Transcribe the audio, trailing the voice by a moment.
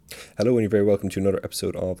Hello, and you're very welcome to another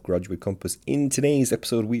episode of Graduate Compass. In today's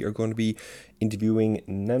episode, we are going to be interviewing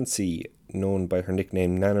Nancy, known by her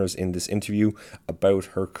nickname Nanners in this interview, about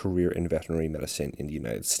her career in veterinary medicine in the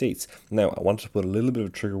United States. Now, I wanted to put a little bit of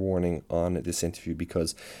a trigger warning on this interview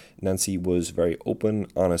because Nancy was very open,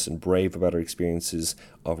 honest, and brave about her experiences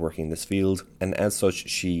of working in this field, and as such,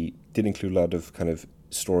 she did include a lot of kind of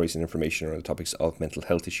stories and information around the topics of mental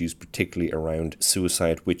health issues, particularly around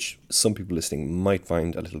suicide, which some people listening might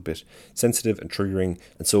find a little bit sensitive and triggering.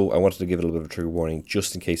 And so I wanted to give a little bit of a trigger warning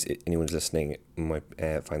just in case anyone's listening might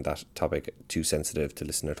find that topic too sensitive to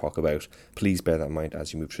listen or talk about. Please bear that in mind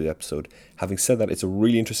as you move through the episode. Having said that, it's a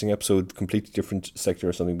really interesting episode, completely different sector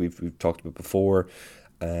or something we've talked about before,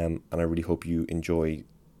 and I really hope you enjoy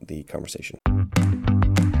the conversation.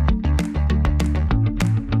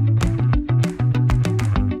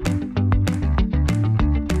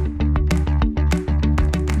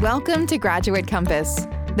 Welcome to Graduate Compass,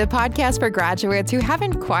 the podcast for graduates who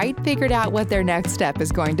haven't quite figured out what their next step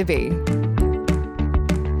is going to be.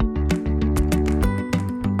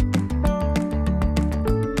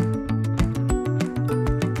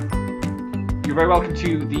 You're very welcome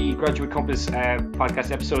to the Graduate Compass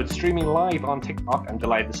podcast episode, streaming live on TikTok, I'm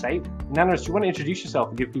delighted to say. Nanners, do you want to introduce yourself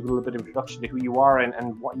and give people a little bit of introduction to who you are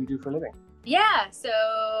and what you do for a living? Yeah, so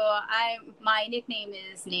my nickname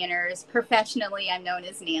is Nanners. Professionally, I'm known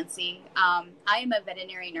as Nancy. I am a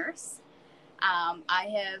veterinary nurse.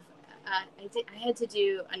 I had to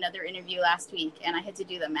do another interview last week, and I had to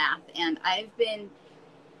do the math. And I've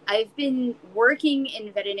been working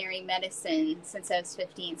in veterinary medicine since I was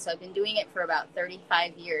 15, so I've been doing it for about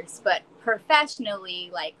 35 years. But professionally,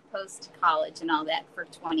 like post-college and all that, for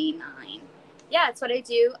 29. Yeah, that's what I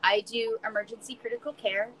do. I do emergency critical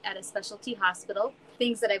care at a specialty hospital.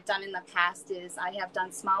 Things that I've done in the past is I have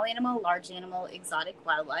done small animal, large animal, exotic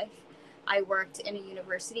wildlife. I worked in a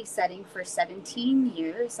university setting for 17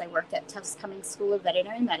 years. I worked at Tufts Cummings School of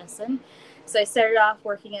Veterinary Medicine. So I started off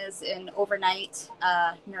working as an overnight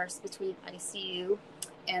nurse between ICU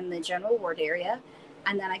and the general ward area.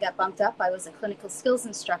 And then I got bumped up. I was a clinical skills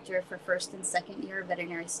instructor for first and second year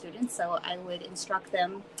veterinary students. So I would instruct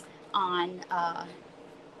them on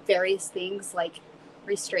various things like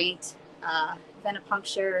restraint,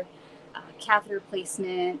 venipuncture, catheter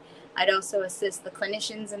placement. I'd also assist the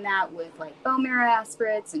clinicians in that with like bone marrow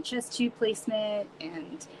aspirates and chest tube placement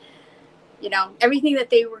and, you know, everything that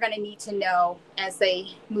they were going to need to know as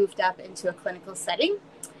they moved up into a clinical setting.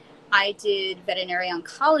 I did veterinary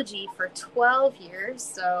oncology for 12 years,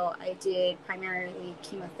 so I did primarily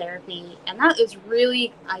chemotherapy, and that is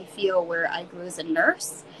really, I feel, where I grew as a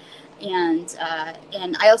nurse. And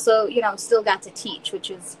I also, you know, still got to teach, which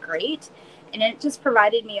is great. And it just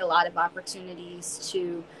provided me a lot of opportunities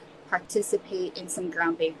to participate in some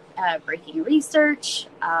groundbreaking research.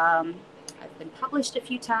 I've been published a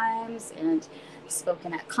few times and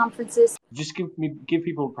spoken at conferences. Just give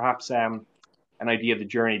people perhaps an idea of the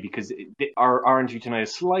journey, because our interview tonight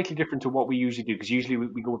is slightly different to what we usually do, because usually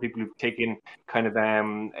we go with people who've taken kind of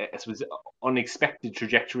I suppose unexpected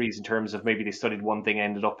trajectories in terms of maybe they studied one thing and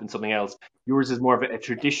ended up in something else. Yours is more of a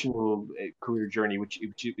traditional career journey, which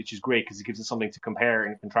is great because it gives us something to compare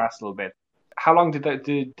and contrast a little bit. How long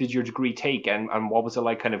did your degree take, and what was it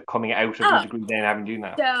like kind of coming out of your degree then having doing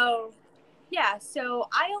that? So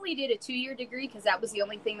I only did a 2-year degree because that was the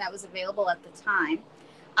only thing that was available at the time.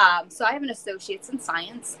 So I have an associate's in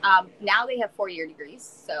science. Now they have 4-year degrees.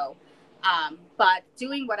 So, but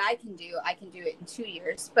doing what I can do it in 2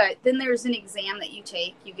 years. But then there's an exam that you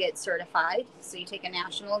take, you get certified. So you take a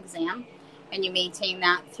national exam and you maintain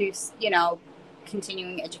that through, you know,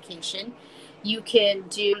 continuing education. You can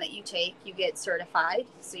do that you take, you get certified.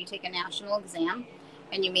 So you take a national exam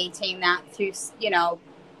and you maintain that through, you know,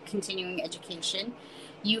 continuing education.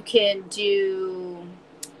 You can do,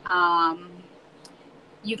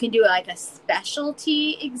 like a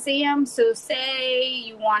specialty exam. So say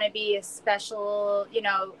you want to be a special, you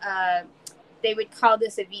know, they would call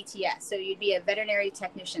this a VTS. So you'd be a veterinary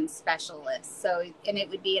technician specialist. So, and it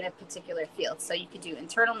would be in a particular field. So you could do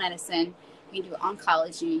internal medicine, you can do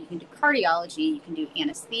oncology, you can do cardiology, you can do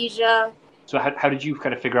anesthesia. So how did you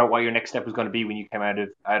kind of figure out what your next step was going to be when you came out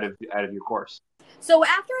of your course? So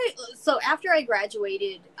after I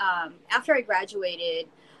graduated, I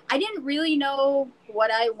didn't really know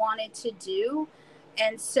what I wanted to do.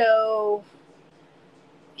 And so,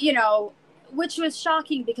 you know, which was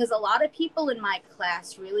shocking because a lot of people in my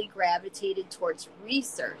class really gravitated towards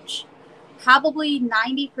research. Probably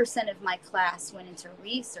 90% of my class went into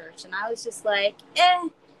research. And I was just like,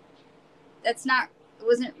 that's not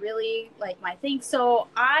wasn't really like my thing. So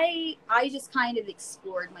I just kind of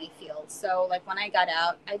explored my field. So like when I got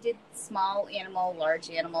out, I did small animal, large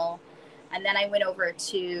animal, and then I went over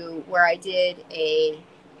to where I did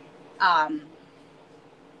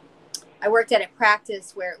I worked at a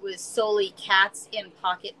practice where it was solely cats and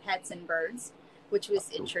pocket pets and birds, which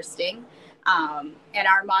was interesting. And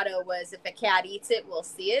our motto was, if a cat eats it, we'll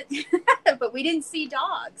see it. But we didn't see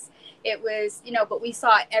dogs. It was, but we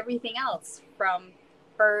saw everything else from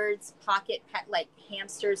birds, pocket pet, like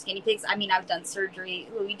hamsters, guinea pigs. I mean, I've done surgery.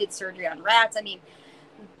 We did surgery on rats. I mean,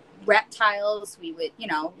 reptiles, we would,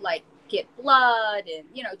 like get blood and,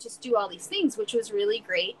 just do all these things, which was really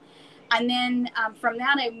great. And then from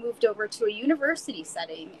that, I moved over to a university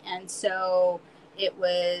setting. And so it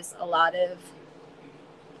was a lot of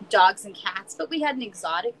dogs and cats, but we had an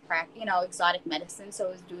exotic medicine. So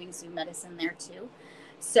I was doing zoo medicine there too.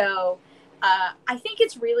 So I think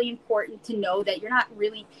it's really important to know that you're not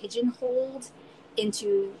really pigeonholed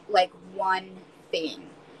into like one thing.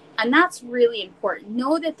 And that's really important.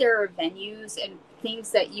 Know that there are venues and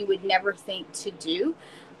things that you would never think to do.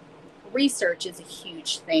 Research is a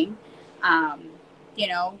huge thing.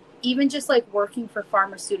 Even just like working for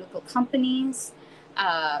pharmaceutical companies,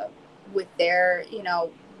 with their,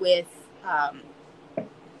 with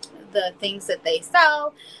the things that they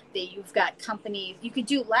sell, you've got companies, you could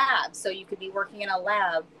do labs. So you could be working in a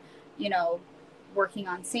lab, working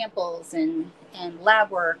on samples and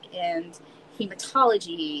lab work and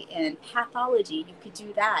hematology and pathology. You could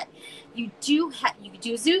do that. You could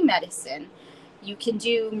do zoo medicine. You can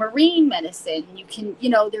do marine medicine. You can,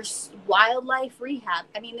 there's wildlife rehab.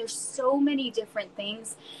 I mean, there's so many different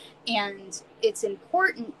things. And it's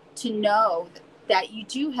important to know that you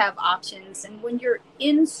do have options. And when you're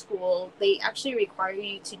in school, they actually require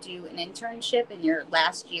you to do an internship in your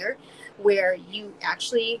last year where you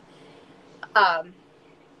actually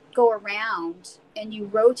go around and you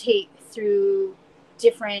rotate through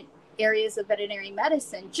different areas of veterinary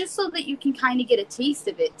medicine, just so that you can kind of get a taste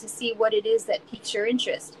of it to see what it is that piques your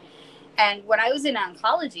interest. And when I was in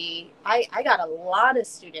oncology, I got a lot of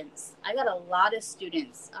students.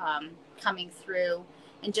 Coming through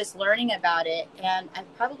and just learning about it. And I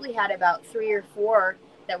probably had about 3 or 4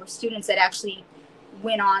 that were students that actually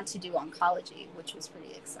went on to do oncology, which was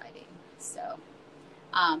pretty exciting. So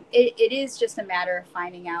it is just a matter of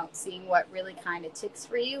finding out, seeing what really kind of ticks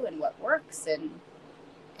for you and what works, and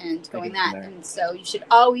going that. And so you should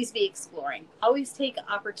always be exploring. Always take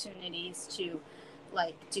opportunities to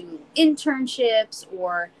like do internships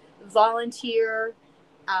or volunteer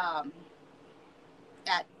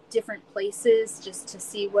at different places, just to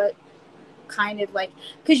see what kind of like,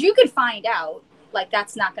 because you could find out like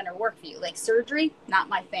that's not going to work for you. Like surgery, not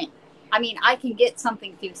my thing. I mean, I can get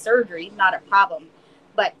something through surgery, not a problem,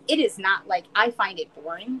 but it is not, like, I find it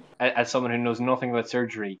boring. As someone who knows nothing about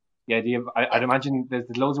surgery, the idea of, I'd imagine there's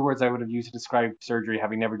loads of words I would have used to describe surgery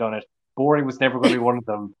having never done it. Boring was never going to be one of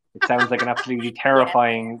them. It sounds like an absolutely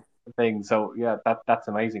terrifying thing. So yeah, that's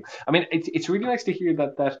amazing. I mean, it's really nice to hear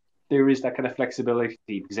that there is that kind of flexibility,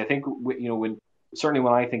 because I think, certainly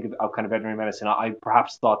when I think of kind of veterinary medicine, I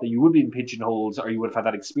perhaps thought that you would be in pigeonholes or you would have had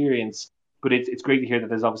that experience. But it's great to hear that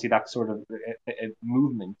there's obviously that sort of a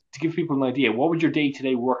movement. To give people an idea, what would your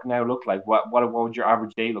day-to-day work now look like? What would your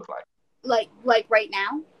average day look like? Like right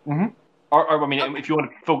now? Mm-hmm. Or I mean, okay. If you want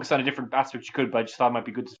to focus on a different aspect, you could, but I just thought it might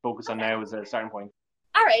be good to focus on now as a starting point.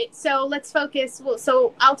 All right, so let's focus. Well,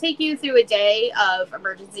 so I'll take you through a day of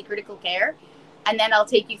emergency critical care, and then I'll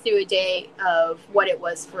take you through a day of what it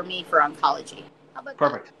was for me for oncology. How about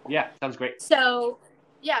Perfect. that? Yeah, sounds great. So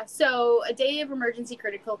a day of emergency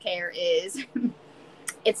critical care is,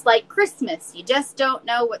 it's like Christmas. You just don't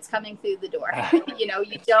know what's coming through the door. You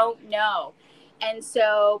don't know. And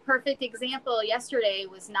so, perfect example, yesterday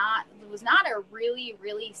was not a really,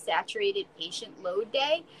 really saturated patient load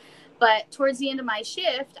day. But towards the end of my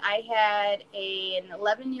shift, I had an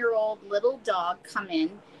 11-year-old little dog come in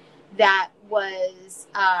that was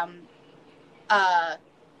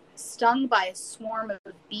stung by a swarm of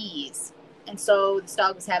bees. And so this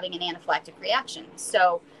dog was having an anaphylactic reaction.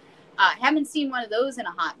 So I haven't seen one of those in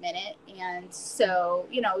a hot minute. And so,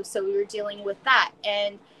 so we were dealing with that.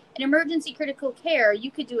 And in emergency critical care, you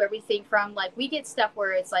could do everything from, like, we get stuff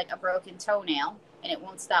where it's like a broken toenail and it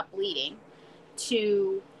won't stop bleeding,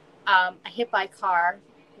 to a hit by car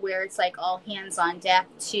where it's like all hands on deck,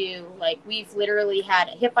 to like, we've literally had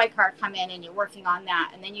a hit by car come in and you're working on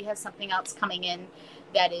that. And then you have something else coming in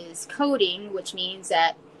that is coding, which means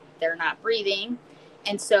that they're not breathing.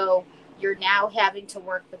 And so you're now having to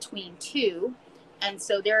work between two. And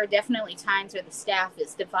so there are definitely times where the staff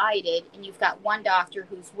is divided and you've got one doctor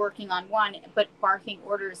who's working on one but barking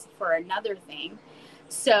orders for another thing.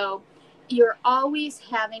 So you're always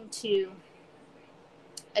having to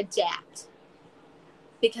adapt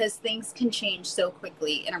because things can change so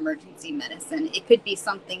quickly in emergency medicine. It could be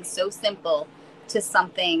something so simple to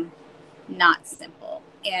something not simple.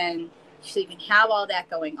 And so you can have all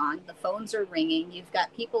that going on. The phones are ringing. You've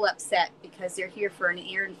got people upset because they're here for an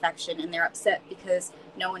ear infection, and they're upset because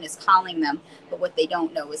no one is calling them. But what they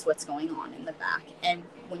don't know is what's going on in the back. And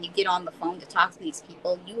when you get on the phone to talk to these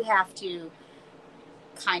people, you have to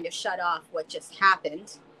kind of shut off what just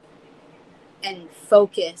happened and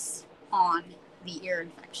focus on the ear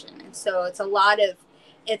infection. And so it's a lot of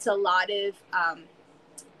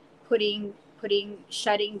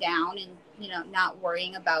shutting down and, you know, not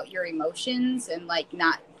worrying about your emotions and like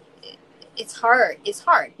not, it's hard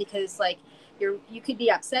because like you could be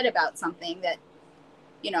upset about something that,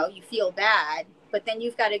 you know, you feel bad, but then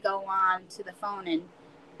you've got to go on to the phone and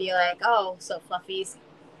be like, oh, so Fluffy's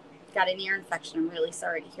got an ear infection. I'm really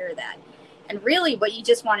sorry to hear that. And really what you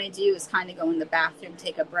just want to do is kind of go in the bathroom,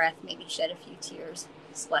 take a breath, maybe shed a few tears,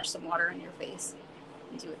 splash some water on your face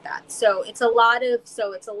and do with that. So it's a lot of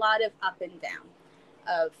up and down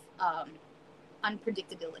of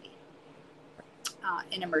unpredictability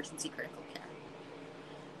in emergency critical care.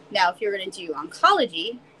 Now, if you're going to do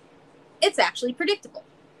oncology, it's actually predictable.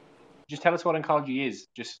 Just tell us what oncology is.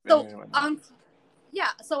 So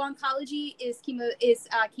oncology is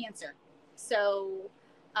cancer. So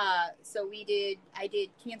I did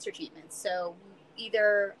cancer treatments. So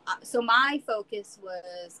so my focus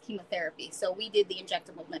was chemotherapy. So we did the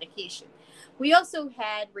injectable medication. We also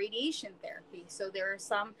had radiation therapy. So there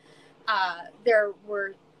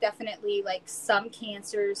were definitely like some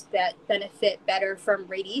cancers that benefit better from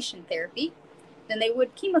radiation therapy than they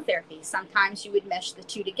would chemotherapy. Sometimes you would mesh the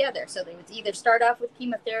two together. So they would either start off with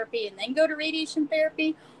chemotherapy and then go to radiation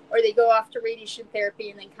therapy, or they go off to radiation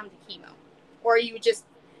therapy and then come to chemo. Or you would just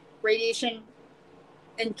radiation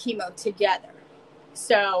and chemo together.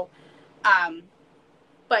 So,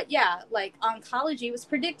 but yeah, like oncology was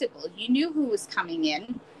predictable. You knew who was coming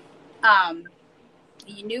in.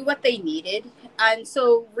 You knew what they needed. And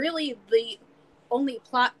so really the only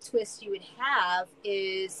plot twist you would have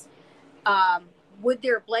is, would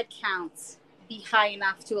their blood counts be high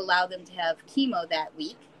enough to allow them to have chemo that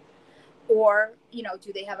week? Or, you know,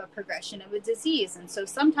 do they have a progression of a disease? And so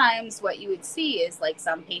sometimes what you would see is like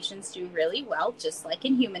some patients do really well, just like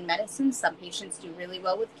in human medicine. Some patients do really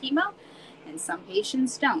well with chemo and some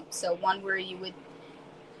patients don't. So one where you would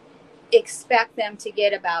expect them to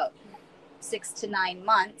get about 6 to 9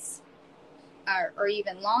 months or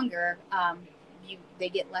even longer, they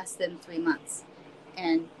get less than 3 months.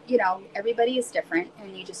 And, you know, everybody is different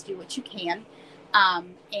and you just do what you can.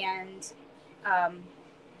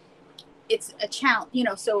 It's a challenge, you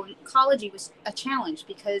know, so oncology was a challenge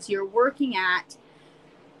because you're working at,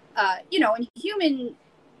 you know, in human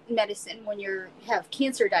medicine, when you have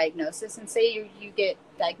cancer diagnosis and say you get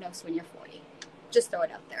diagnosed when you're 40, just throw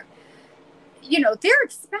it out there. You know, they're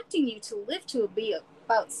expecting you to live to be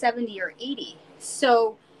about 70 or 80.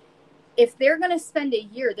 So if they're going to spend a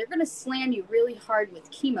year, they're going to slam you really hard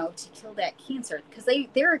with chemo to kill that cancer because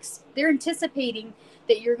they're anticipating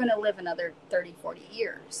that you're going to live another 30, 40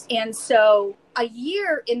 years. And so a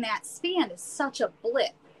year in that span is such a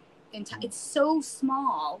blip. It's so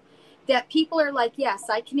small that people are like, yes,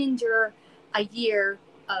 I can endure a year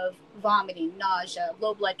of vomiting, nausea,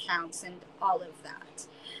 low blood counts, and all of that.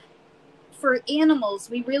 For animals,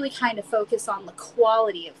 we really kind of focus on the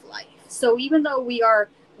quality of life. So even though we are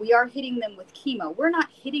hitting them with chemo, we're not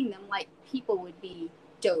hitting them like people would be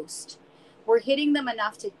dosed. We're hitting them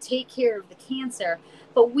enough to take care of the cancer,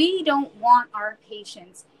 but we don't want our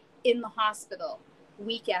patients in the hospital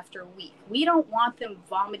week after week. We don't want them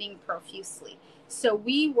vomiting profusely. So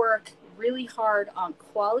we work really hard on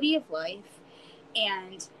quality of life,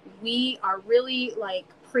 and we are really like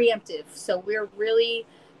preemptive. So we're really,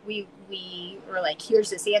 we were like, here's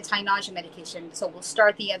this anti-nausea medication. So we'll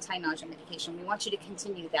start the anti-nausea medication. We want you to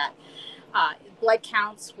continue that. Blood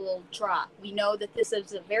counts will drop. We know that this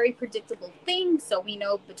is a very predictable thing. So we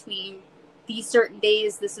know between these certain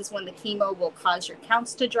days, this is when the chemo will cause your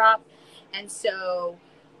counts to drop. And so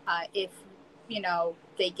if, you know,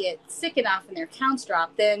 they get sick enough and their counts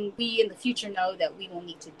drop, then we in the future know that we will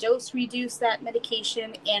need to dose reduce that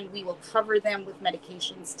medication, and we will cover them with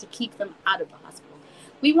medications to keep them out of the hospital.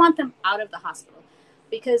 We want them out of the hospital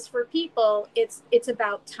because for people, it's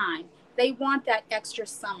about time. They want that extra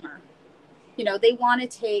summer. You know, they want to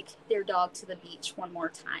take their dog to the beach one more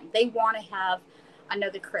time. They want to have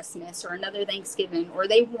another Christmas or another Thanksgiving, or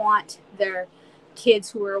they want their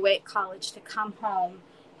kids who are away at college to come home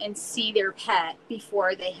and see their pet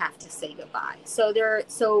before they have to say goodbye. So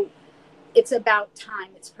it's about time.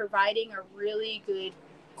 It's providing a really good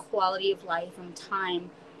quality of life and time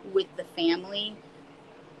with the family,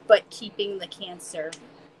 but keeping the cancer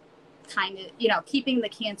keeping the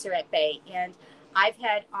cancer at bay. And I've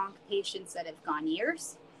had onc patients that have gone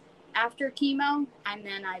years after chemo, and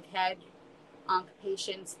then I've had onc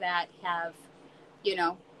patients that have,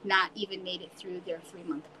 not even made it through their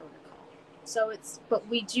 3-month protocol. So but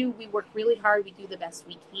we work really hard. We do the best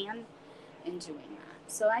we can in doing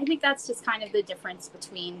that. So I think that's just kind of the difference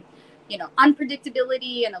between,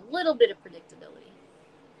 unpredictability and a little bit of predictability.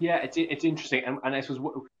 Yeah, it's interesting. And I suppose,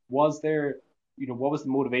 was there, what was the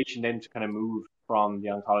motivation then to kind of move from the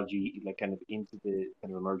oncology, like kind of into the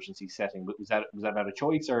kind of emergency setting? Was that about a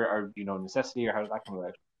choice or necessity, or how did that come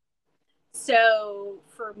about? So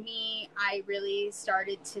for me, I really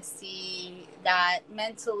started to see that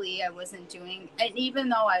mentally I wasn't doing, and even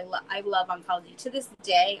though I love oncology, to this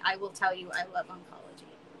day, I will tell you I love oncology.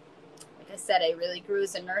 Like I said, I really grew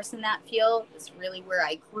as a nurse in that field. It's really where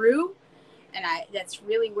I grew, and that's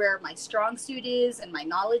really where my strong suit is and my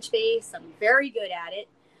knowledge base. I'm very good at it.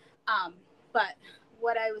 But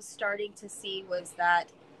what I was starting to see was that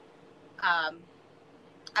I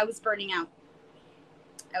was burning out.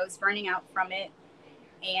 I was burning out from it.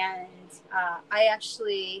 And I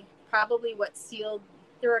actually, probably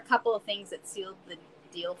there were a couple of things that sealed the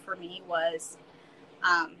deal for me was,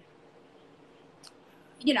 I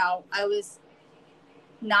was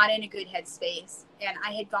not in a good headspace. And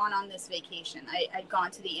I had gone on this vacation. I'd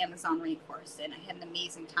gone to the Amazon rainforest, and I had an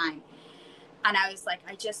amazing time. And I was like,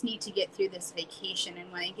 I just need to get through this vacation.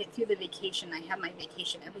 And when I get through the vacation, I have my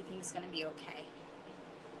vacation, everything's going to be okay.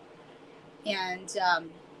 And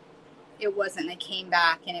it wasn't. I came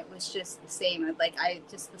back, and it was just the same.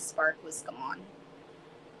 The spark was gone.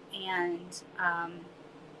 And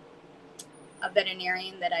a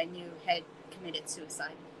veterinarian that I knew had committed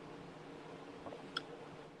suicide.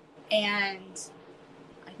 And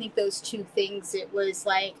I think those two things, it was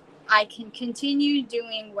like, I can continue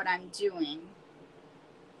doing what I'm doing,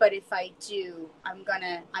 but if I do, I'm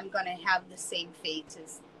gonna have the same fate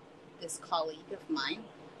as this colleague of mine,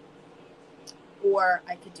 or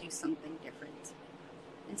I could do something different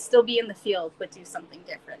and still be in the field, but do something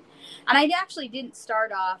different. And I actually didn't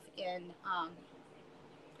start off in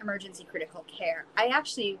emergency critical care. I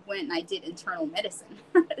actually went and I did internal medicine.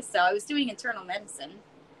 So I was doing internal medicine,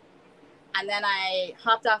 and then I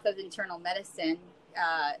hopped off of internal medicine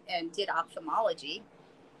and did ophthalmology.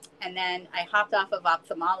 And then I hopped off of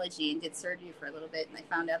ophthalmology and did surgery for a little bit, and I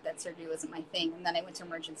found out that surgery wasn't my thing. And then I went to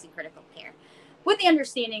emergency critical care, with the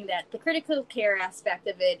understanding that the critical care aspect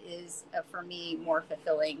of it is, for me, more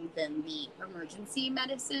fulfilling than the emergency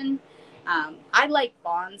medicine. I like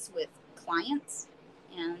bonds with clients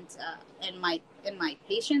and my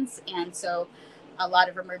patients, and so a lot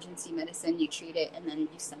of emergency medicine, you treat it and then you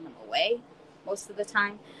send them away most of the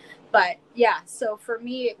time. But yeah, so for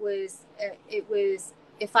me, it was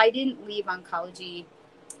if I didn't leave oncology,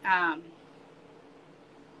 I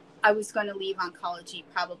was going to leave oncology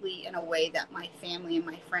probably in a way that my family and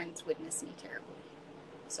my friends would miss me terribly.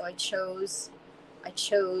 So I chose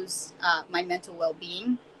my mental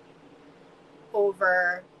well-being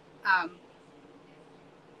over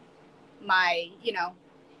my,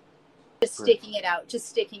 just sticking it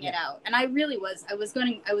out. And I really was. I was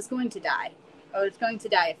going to die. I was going to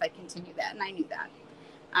die if I continued that, and I knew that.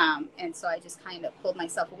 And so I just kind of pulled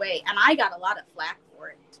myself away, and I got a lot of flack for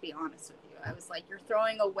it, to be honest with you. I was like, you're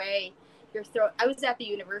throwing away I was at the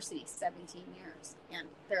university 17 years, and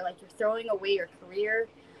they're like, you're throwing away your career,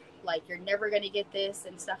 like you're never going to get this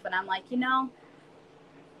and stuff. And I'm like,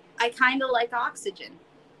 I kind of like oxygen.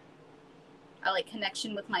 I like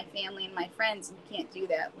connection with my family and my friends, and you can't do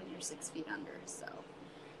that when you're 6 feet under. So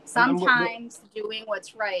sometimes doing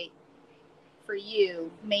what's right for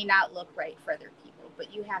you may not look right for other people,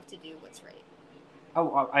 but you have to do what's right.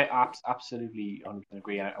 Oh, I absolutely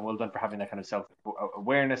agree, and well done for having that kind of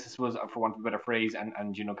self-awareness, I suppose, for want of a better phrase, and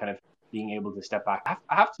kind of being able to step back.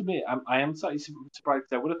 I have to admit, I am slightly surprised,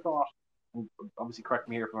 because I would have thought, and obviously correct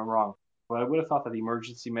me here if I'm wrong, but I would have thought that the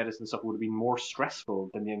emergency medicine stuff would have been more stressful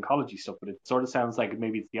than the oncology stuff, but it sort of sounds like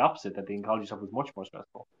maybe it's the opposite, that the oncology stuff was much more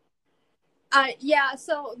stressful. Yeah,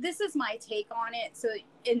 so this is my take on it. So,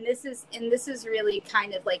 and this is really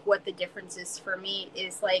kind of like what the difference is for me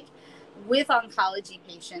is like, with oncology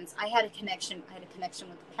patients, I had a connection with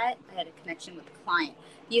the pet. I had a connection with the client.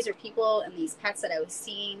 These are people and these pets that I was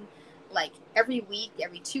seeing like every week,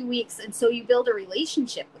 every 2 weeks. And so you build a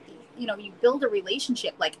relationship with you build a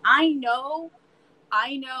relationship. Like, I know,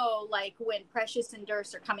 like, when Precious and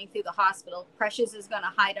Durst are coming through the hospital, Precious is going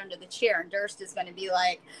to hide under the chair and Durst is going to be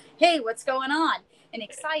like, hey, what's going on? And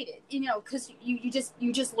excited, because you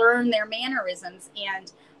just learn their mannerisms. And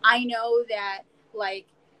I know that, like,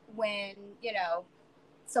 when,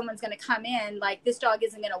 someone's going to come in, like, this dog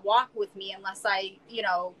isn't going to walk with me unless I,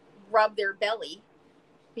 rub their belly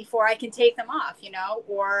before I can take them off,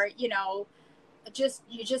 or, just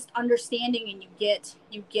understanding, and you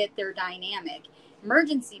get their dynamic.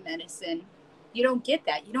 Emergency medicine, you don't get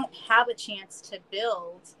that. You don't have a chance to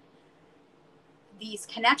build these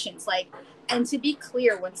connections. Like, and to be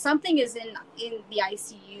clear, when something is in the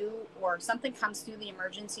ICU or something comes through the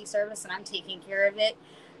emergency service and I'm taking care of it,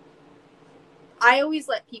 I always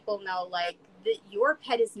let people know, like, that your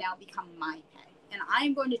pet has now become my pet, and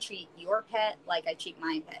I'm going to treat your pet like I treat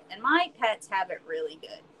my pet. And my pets have it really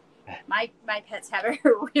good. My pets have it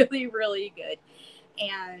really, really good.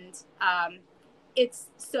 And it's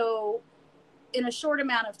so, in a short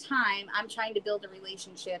amount of time, I'm trying to build a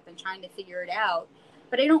relationship and trying to figure it out,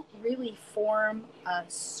 but I don't really form a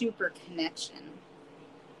super connection.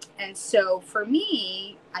 And so for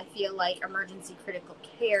me, I feel like emergency critical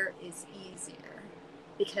care is easier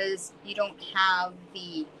because you don't have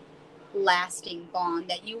the lasting bond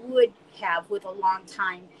that you would have with a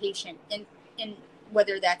long-time patient in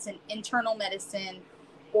whether that's in internal medicine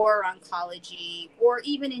or oncology, or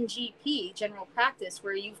even in GP, general practice,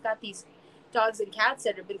 where you've got these dogs and cats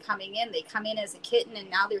that have been coming in. They come in as a kitten and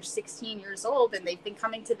now they're 16 years old and they've been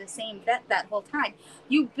coming to the same vet that whole time.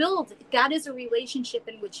 That is a relationship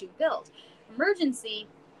in which you build. Emergency,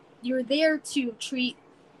 you're there to treat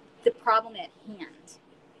the problem at hand.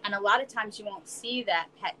 And a lot of times you won't see that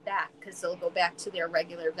pet back because they'll go back to their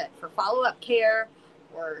regular vet for follow-up care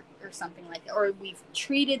or something like that. Or we've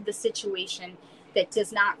treated the situation that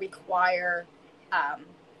does not require them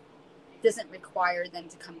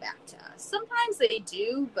to come back to us. Sometimes they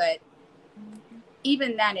do, but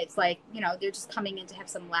even then it's like, they're just coming in to have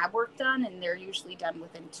some lab work done, and they're usually done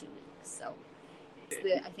within 2 weeks. So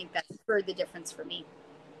I think that's the difference for me.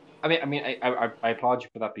 I applaud you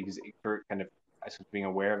for that, because for kind of, I suppose, being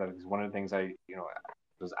aware of that, because one of the things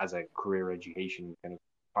as a career education kind of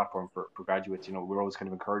platform for graduates, we're always kind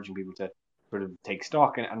of encouraging people to sort of take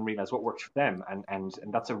stock and realize what works for them, and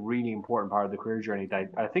that's a really important part of the career journey that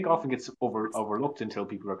I think often gets overlooked until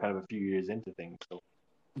people are kind of a few years into things. So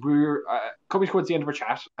we're coming towards the end of our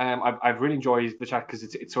chat. I've really enjoyed the chat because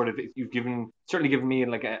it's sort of, you've certainly given me,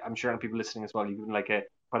 and like I'm sure people listening as well, you've given like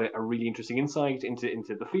quite a really interesting insight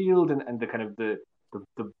into the field and the kind of the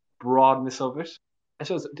broadness of it. I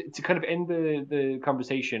suppose to kind of end the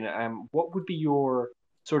conversation, what would be your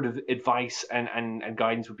sort of advice and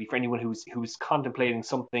guidance would be for anyone who's contemplating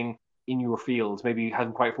something in your field, maybe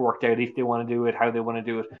hasn't quite worked out if they want to do it, how they want to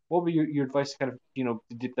do it? What would be your advice to kind of, to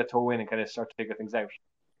dip that toe in and kind of start to figure things out?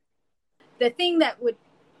 The thing that would,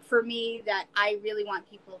 for me, that I really want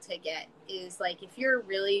people to get is, like, if you're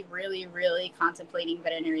really, really, really contemplating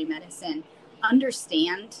veterinary medicine,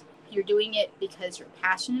 understand you're doing it because you're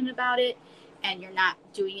passionate about it, and you're not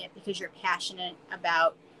doing it because you're passionate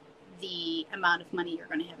about the amount of money you're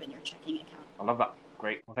going to have in your checking account. I love that.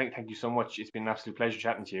 Great. Well, thank you so much. It's been an absolute pleasure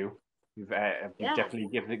chatting to you. You've definitely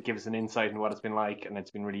given us an insight into what it's been like, and it's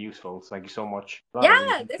been really useful. So thank you so much.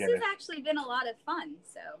 Yeah, this has actually been a lot of fun.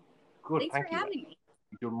 So good. Thanks for having me.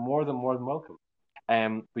 You're more than welcome.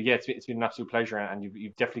 But yeah, it's been an absolute pleasure, and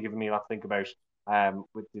you've definitely given me a lot to think about.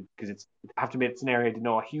 Because I have to admit, it's an area I didn't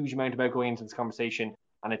know a huge amount about going into this conversation.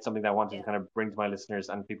 And it's something that I wanted to kind of bring to my listeners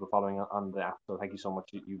and people following on the app. So thank you so much.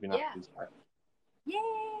 You've been absolutely smart.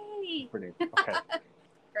 Yay! Brilliant. Okay.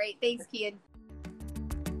 Great. Thanks, Kian.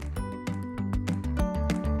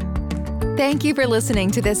 Thank you for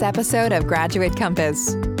listening to this episode of Graduate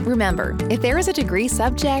Compass. Remember, if there is a degree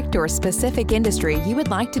subject or specific industry you would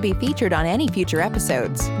like to be featured on any future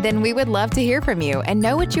episodes, then we would love to hear from you and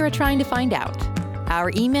know what you are trying to find out.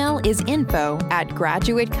 Our email is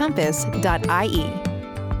info@graduatecompass.ie.